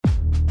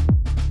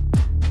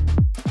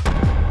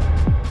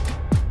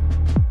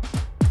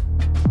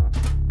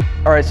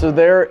All right, so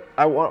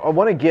I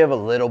want to give a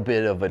little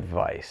bit of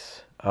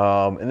advice.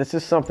 And this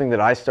is something that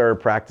I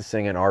started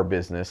practicing in our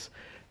business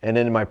and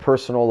in my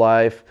personal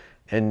life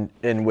and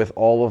with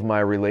all of my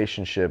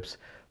relationships.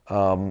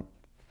 And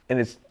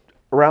it's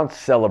around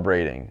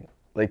celebrating,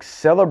 like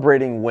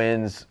celebrating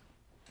wins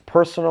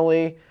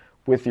personally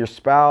with your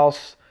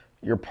spouse,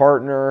 your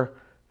partner,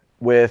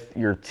 with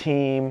your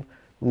team.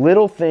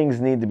 Little things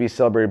need to be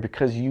celebrated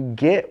because you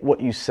get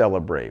what you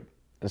celebrate.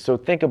 And so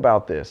think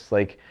about this,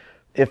 like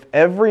if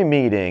every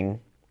meeting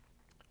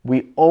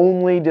we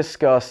only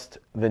discussed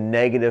the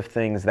negative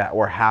things that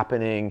were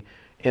happening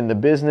in the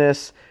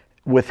business,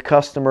 with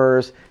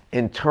customers,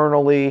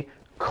 internally,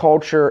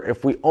 culture,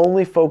 if we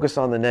only focus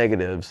on the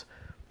negatives,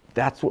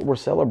 that's what we're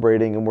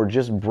celebrating, and we're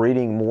just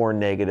breeding more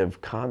negative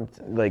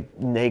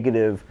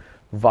negative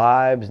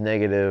vibes,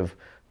 negative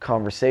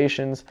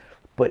conversations.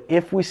 But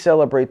if we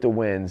celebrate the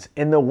wins,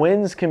 and the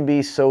wins can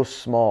be so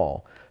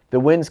small, the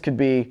wins could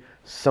be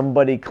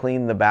somebody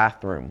cleaned the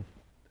bathroom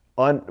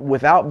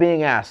without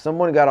being asked.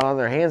 Someone got on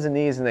their hands and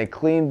knees and they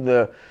cleaned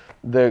the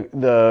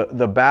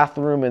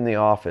bathroom in the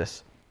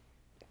office.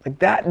 Like,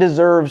 that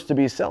deserves to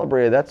be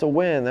celebrated. That's a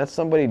win. That's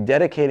somebody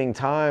dedicating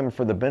time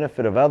for the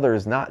benefit of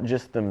others, not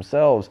just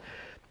themselves.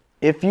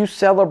 If you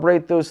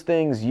celebrate those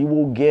things, you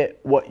will get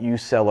what you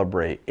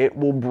celebrate. It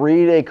will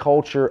breed a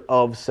culture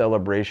of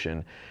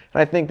celebration.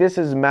 And I think this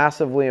is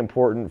massively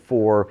important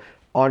for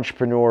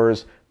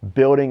entrepreneurs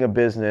building a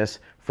business,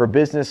 for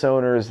business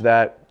owners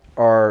that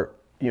are,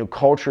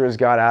 culture has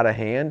got out of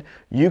hand.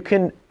 You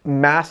can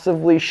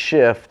massively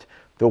shift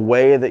the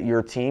way that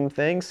your team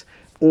thinks.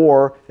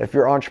 Or if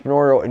you're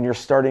entrepreneurial and you're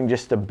starting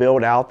just to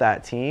build out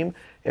that team,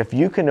 if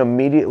you can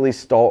immediately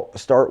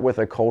start with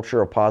a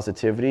culture of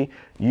positivity,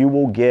 you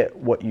will get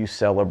what you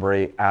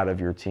celebrate out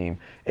of your team.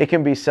 It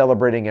can be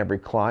celebrating every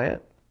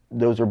client.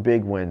 Those are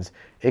big wins.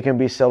 It can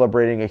be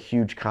celebrating a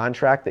huge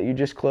contract that you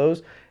just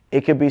closed.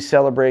 It could be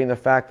celebrating the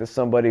fact that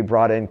somebody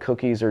brought in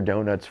cookies or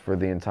donuts for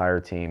the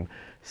entire team.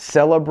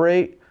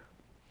 Celebrate.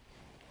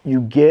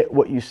 You get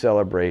what you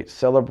celebrate.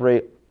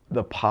 Celebrate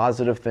the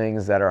positive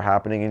things that are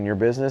happening in your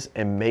business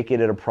and make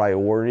it a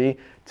priority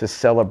to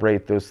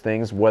celebrate those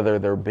things, whether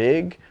they're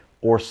big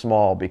or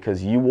small,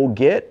 because you will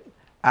get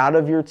out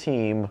of your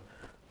team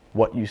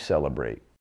what you celebrate.